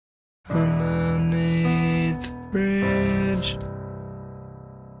underneath the bridge.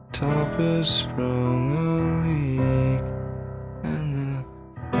 Top has sprung a leak, and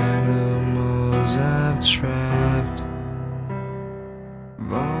the animals I've trapped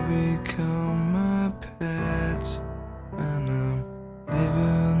have all become my pets, and I'm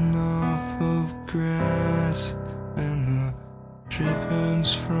living off of grass and the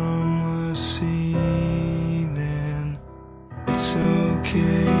drippings from the ceiling. It's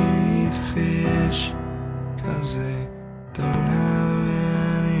okay to eat fish, 'cause they don't have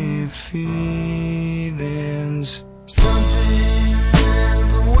any feet.